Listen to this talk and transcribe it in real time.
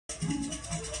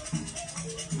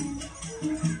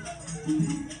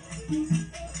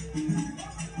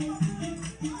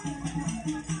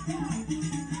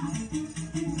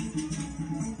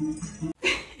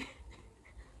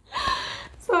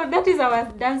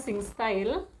dancing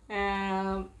style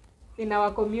in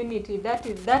our community.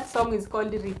 That song is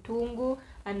called Ritungu,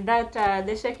 and that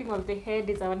the shaking of the head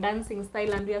is our dancing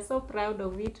style, and we are so proud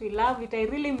of it. We love it. I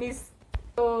really miss.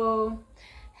 So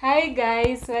hi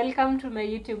guys, welcome to my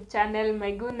YouTube channel.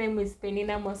 My good name is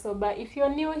Penina Mosoba. If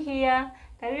you're new here,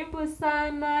 karibu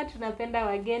sana, tunapenda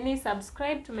wageni.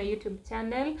 Subscribe to my YouTube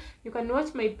channel. You can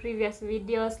watch my previous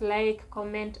videos, like,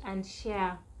 comment and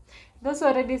share. Those who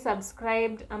already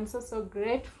subscribed, I'm so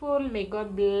grateful. May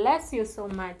God bless you so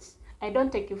much. I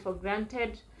don't take you for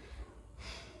granted.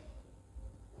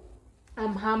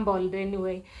 I'm humbled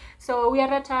anyway. So we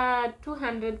are at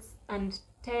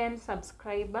 210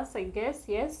 subscribers, I guess.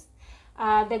 Yes,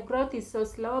 the growth is so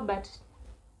slow, but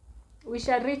we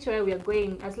shall reach where we are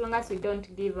going as long as we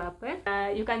don't give up.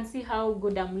 You can see how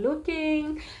good I'm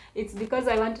looking. It's because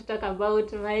I want to talk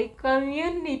about my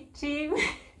community.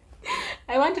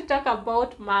 I want to talk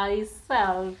about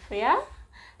myself. Yeah,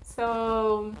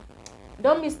 so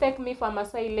don't mistake me for a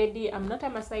Maasai lady. I'm not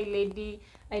a Maasai lady.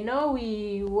 I know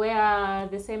we wear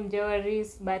the same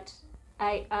jewelries, but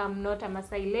I am not a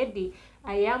Maasai lady.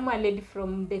 I am a lady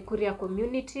from the Kuria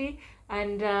community.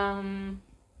 And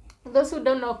those who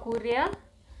don't know Kuria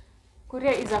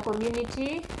is a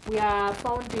community. We are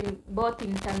found in both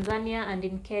in Tanzania and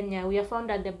in Kenya. We are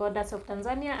found at the borders of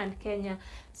Tanzania and Kenya.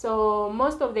 So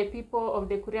most of the people of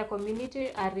the Kuria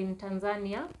community are in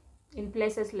Tanzania, in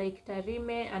places like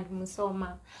Tarime and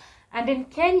Musoma. And in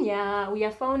Kenya, we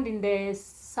are found in the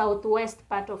southwest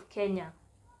part of Kenya.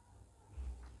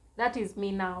 That is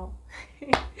me now.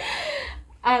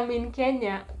 I'm in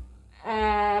Kenya.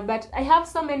 But I have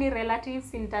so many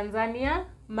relatives in Tanzania.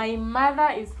 My mother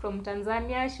is from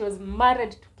Tanzania. She was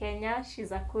married to Kenya.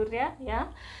 She's a Kuria, yeah.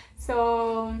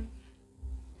 So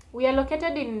we are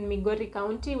located in Migori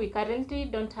County. We currently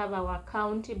don't have our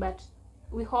county, but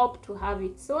we hope to have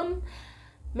it soon.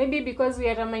 Maybe because we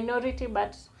are a minority,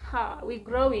 but we're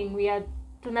growing. We are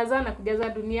tunazaa na kujaza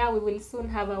dunia. We will soon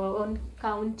have our own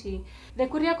county. The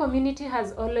Kuria community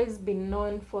has always been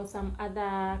known for some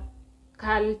other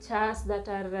cultures that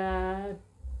are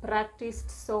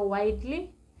practiced so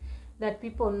widely that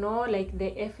people know, like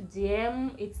the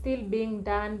FGM. It's still being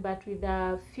done, but with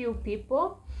a few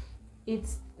people.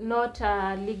 It's not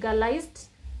legalized.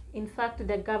 In fact,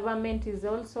 the government is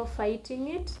also fighting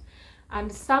it.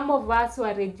 And some of us who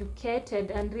are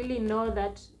educated and really know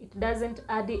that it doesn't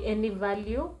add any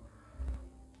value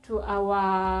to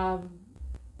our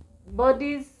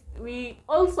bodies, we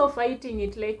also fighting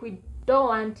it, like we don't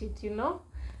want it, you know.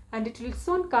 And it will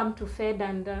soon come to fade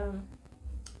and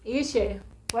ishe.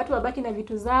 Watu wabaki na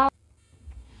vitu zao.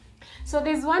 So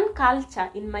there's one culture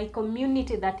in my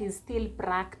community that is still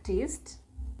practiced.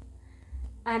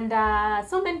 And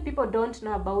so many people don't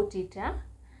know about it, yeah?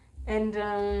 And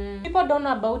people don't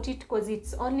know about it because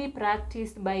it's only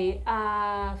practiced by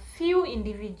a few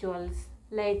individuals.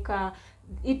 Like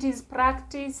it is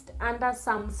practiced under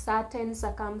some certain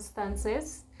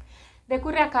circumstances. The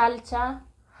Kuria culture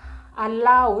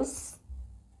allows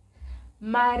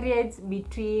marriage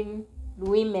between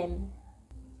women.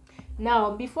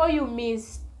 Now, before you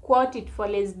misquote it for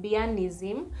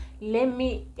lesbianism, let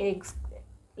me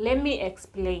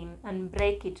explain and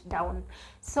break it down.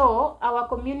 So our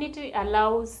community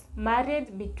allows marriage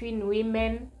between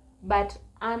women, but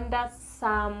under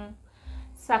some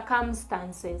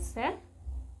circumstances.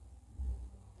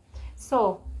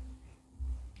 So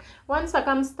one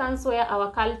circumstance where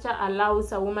our culture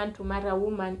allows a woman to marry a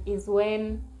woman is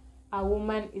when a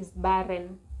woman is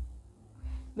barren.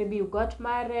 Maybe you got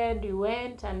married, you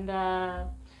went, and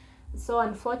so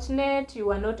unfortunate, you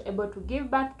were not able to give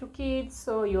birth to kids,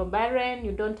 so you're barren,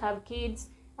 you don't have kids.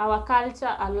 Our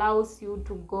culture allows you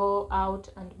to go out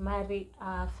and marry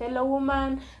a fellow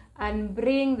woman and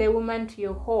bring the woman to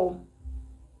your home.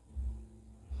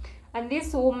 And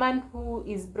this woman who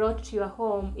is brought to your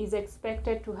home is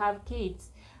expected to have kids.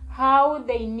 How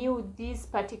they knew this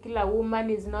particular woman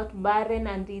is not barren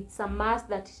and it's a must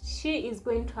that she is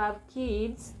going to have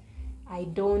kids, I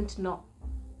don't know.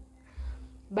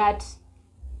 But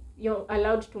you're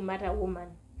allowed to marry a woman.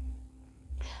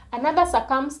 Another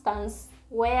circumstance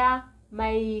where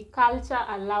my culture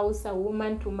allows a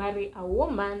woman to marry a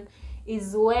woman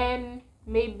is when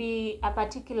maybe a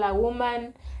particular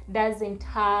woman doesn't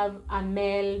have a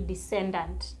male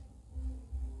descendant.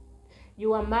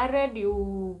 You are married,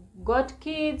 you got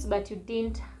kids, but you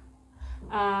didn't,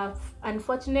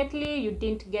 unfortunately, you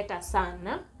didn't get a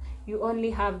son. You only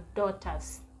have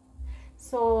daughters.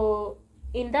 So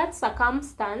in that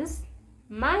circumstance,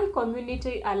 my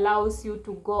community allows you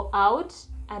to go out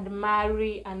and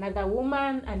marry another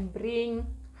woman and bring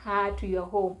her to your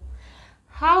home.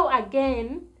 How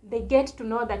again they get to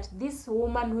know that this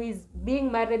woman who is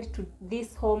being married to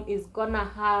this home is gonna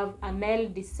have a male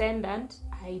descendant?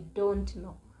 I don't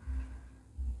know.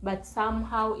 But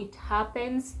somehow it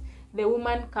happens. The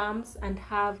woman comes and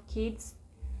have kids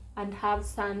and have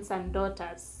sons and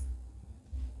daughters.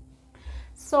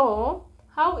 So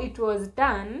how it was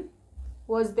done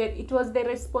was that it was the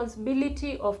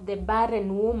responsibility of the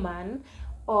barren woman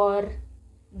or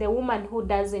the woman who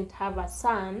doesn't have a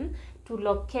son to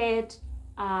locate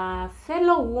a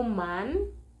fellow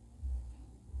woman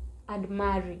and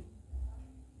marry.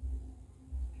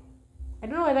 I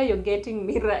don't know whether you're getting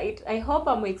me right. I hope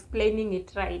I'm explaining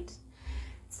it right.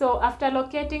 So after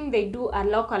locating, they do a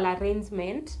local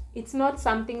arrangement. It's not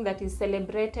something that is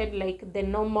celebrated like the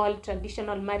normal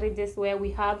traditional marriages where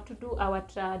we have to do our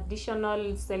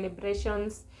traditional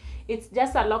celebrations. It's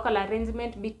just a local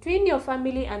arrangement between your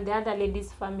family and the other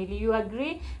lady's family. You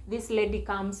agree, this lady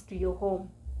comes to your home.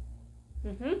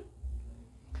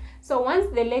 So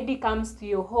once the lady comes to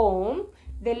your home,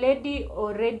 the lady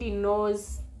already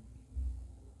knows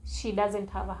she doesn't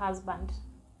have a husband.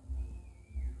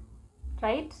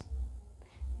 Right?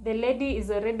 The lady is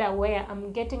already aware,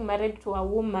 I'm getting married to a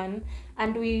woman,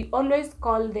 and we always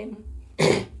call them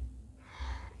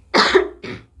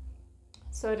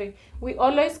sorry, we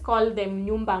always call them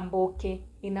nyumba mboke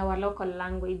in our local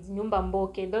language. Nyumba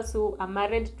mboke, those who are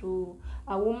married to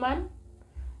a woman,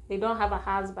 they don't have a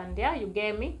husband. Yeah, you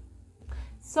get me?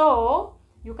 So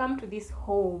you come to this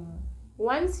home.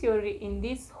 Once you're in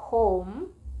this home,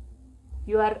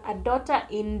 you are a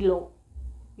daughter-in-law,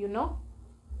 you know.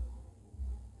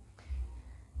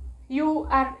 You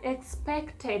are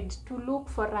expected to look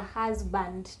for a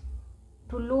husband,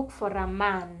 to look for a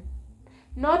man,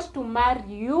 not to marry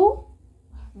you,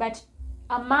 but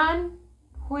a man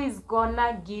who is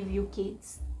gonna give you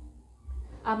kids,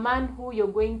 a man who you're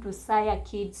going to sire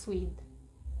kids with.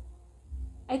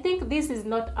 I think this is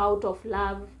not out of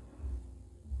love.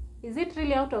 Is it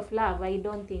really out of love? I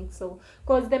don't think so.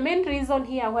 Because the main reason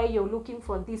here why you're looking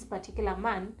for this particular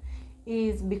man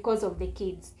is because of the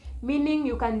kids. Meaning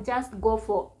you can just go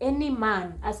for any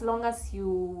man as long as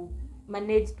you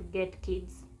manage to get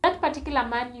kids. That particular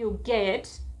man you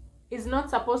get is not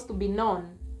supposed to be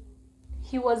known.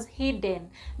 He was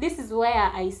hidden. This is where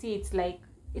I see it's like,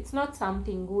 it's not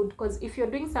something good. Because if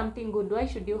you're doing something good, why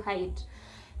should you hide?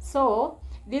 So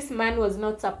this man was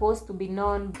not supposed to be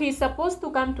known. If he's supposed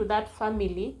to come to that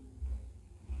family,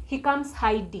 he comes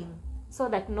hiding so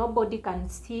that nobody can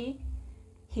see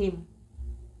him.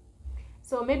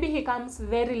 So maybe he comes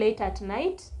very late at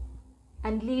night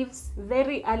and leaves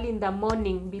very early in the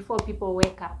morning before people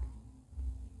wake up.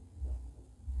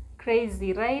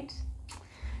 Crazy, right?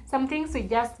 Some things we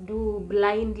just do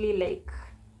blindly, like,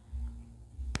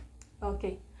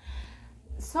 okay.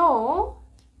 So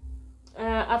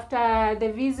after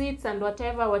the visits and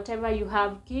whatever you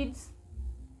have kids,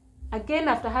 again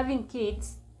after having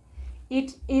kids,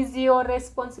 it is your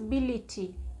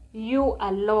responsibility, you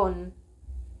alone,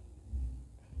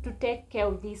 to take care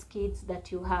of these kids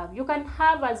that you have. You can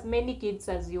have as many kids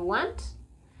as you want,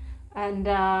 and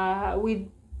with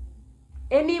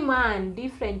any man,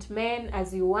 different men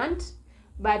as you want,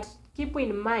 but keep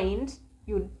in mind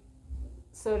you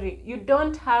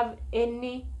don't have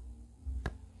any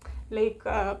like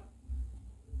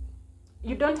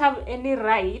you don't have any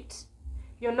right,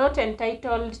 you're not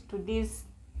entitled to this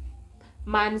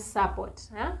man's support,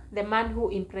 the man who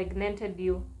impregnated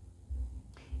you.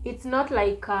 It's not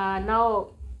like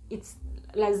now it's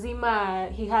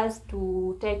lazima he has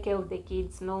to take care of the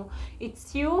kids. No,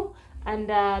 it's you and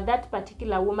that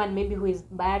particular woman maybe who is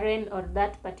barren, or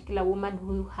that particular woman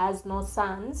who has no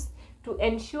sons, to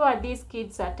ensure these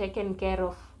kids are taken care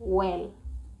of well.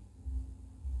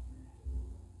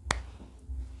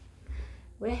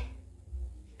 Well,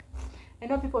 I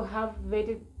know people have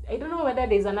I don't know whether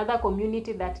there's another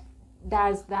community that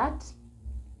does that,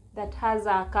 that has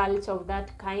a culture of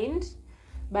that kind,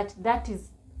 but that is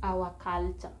our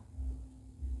culture.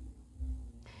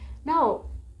 Now,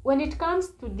 when it comes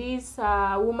to this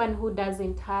woman who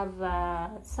doesn't have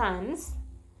sons,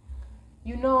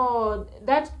 you know,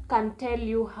 that can tell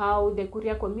you how the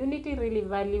Kuria community really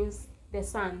values the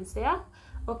sons, yeah?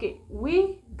 Okay,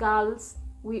 we girls,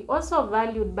 we also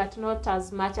valued, but not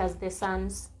as much as the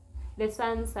sons. The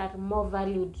sons are more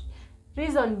valued.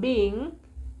 Reason being,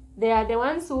 they are the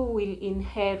ones who will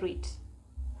inherit.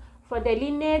 For the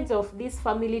lineage of this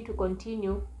family to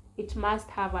continue, it must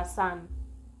have a son.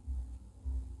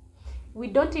 We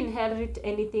don't inherit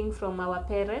anything from our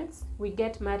parents. We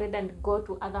get married and go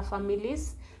to other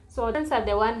families. So parents are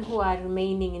the ones who are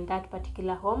remaining in that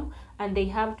particular home, and they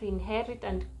have to inherit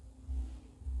and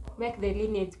make the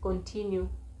lineage continue.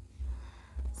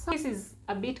 So this is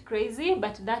a bit crazy,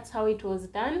 but that's how it was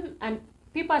done, and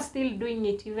people are still doing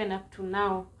it even up to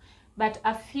now. But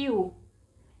a few,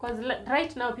 because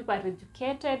right now people are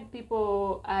educated,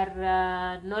 people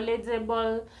are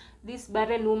knowledgeable. This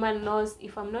barren woman knows,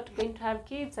 if I'm not going to have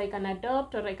kids, I can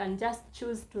adopt, or I can just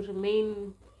choose to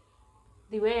remain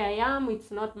the way I am.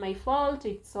 It's not my fault,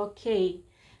 it's okay.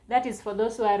 That is for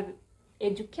those who are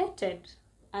educated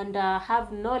and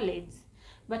have knowledge.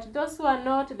 But those who are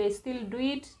not, they still do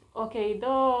it. Okay,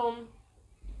 though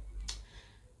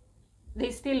they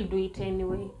still do it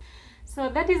anyway. So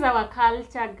that is our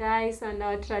culture, guys, and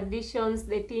our traditions,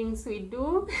 the things we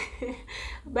do.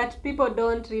 But people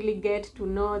don't really get to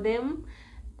know them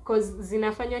because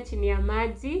zinafanywa chini ya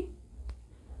maji.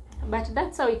 But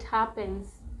that's how it happens.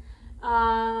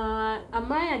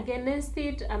 Am I against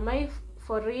it? Am I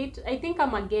for it? I think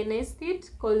I'm against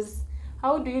it, because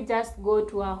how do you just go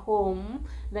to a home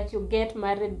that you get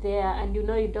married there and you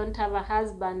know you don't have a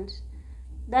husband?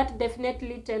 That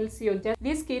definitely tells you just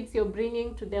these kids you're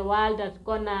bringing to the world are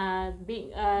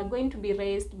going to be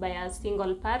raised by a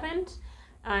single parent,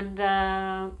 and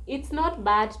it's not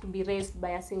bad to be raised by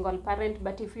a single parent,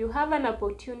 but if you have an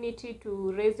opportunity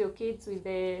to raise your kids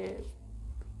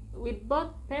with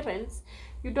both parents,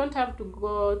 you don't have to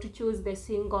go to choose the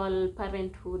single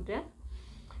parenthood.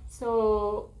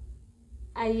 So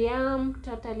I am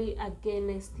totally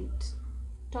against it.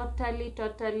 Totally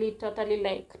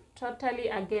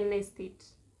against it.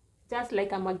 Just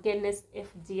like I'm against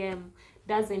FGM.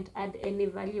 Doesn't add any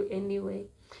value anyway.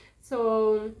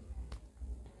 So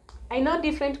I know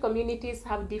different communities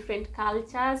have different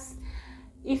cultures.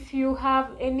 If you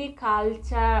have any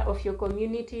culture of your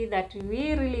community that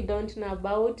we really don't know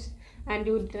about and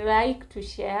you'd like to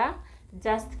share,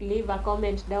 just leave a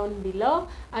comment down below,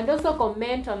 and also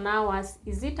comment on ours.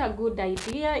 Is it a good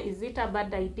idea? Is it a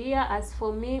bad idea? As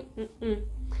for me,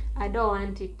 I don't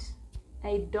want it.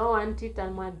 I don't want it.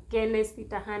 I'm against it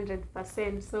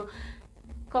 100%. So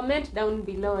comment down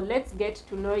below. Let's get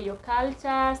to know your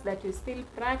cultures that you still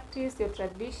practice, your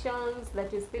traditions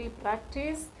that you still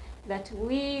practice that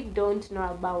we don't know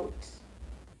about.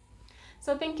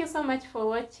 So thank you so much for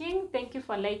watching. Thank you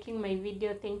for liking my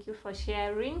video. Thank you for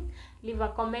sharing. Leave a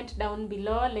comment down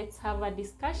below. Let's have a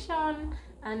discussion,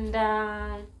 and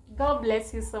God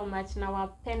bless you so much.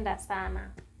 Nawapenda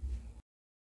sana.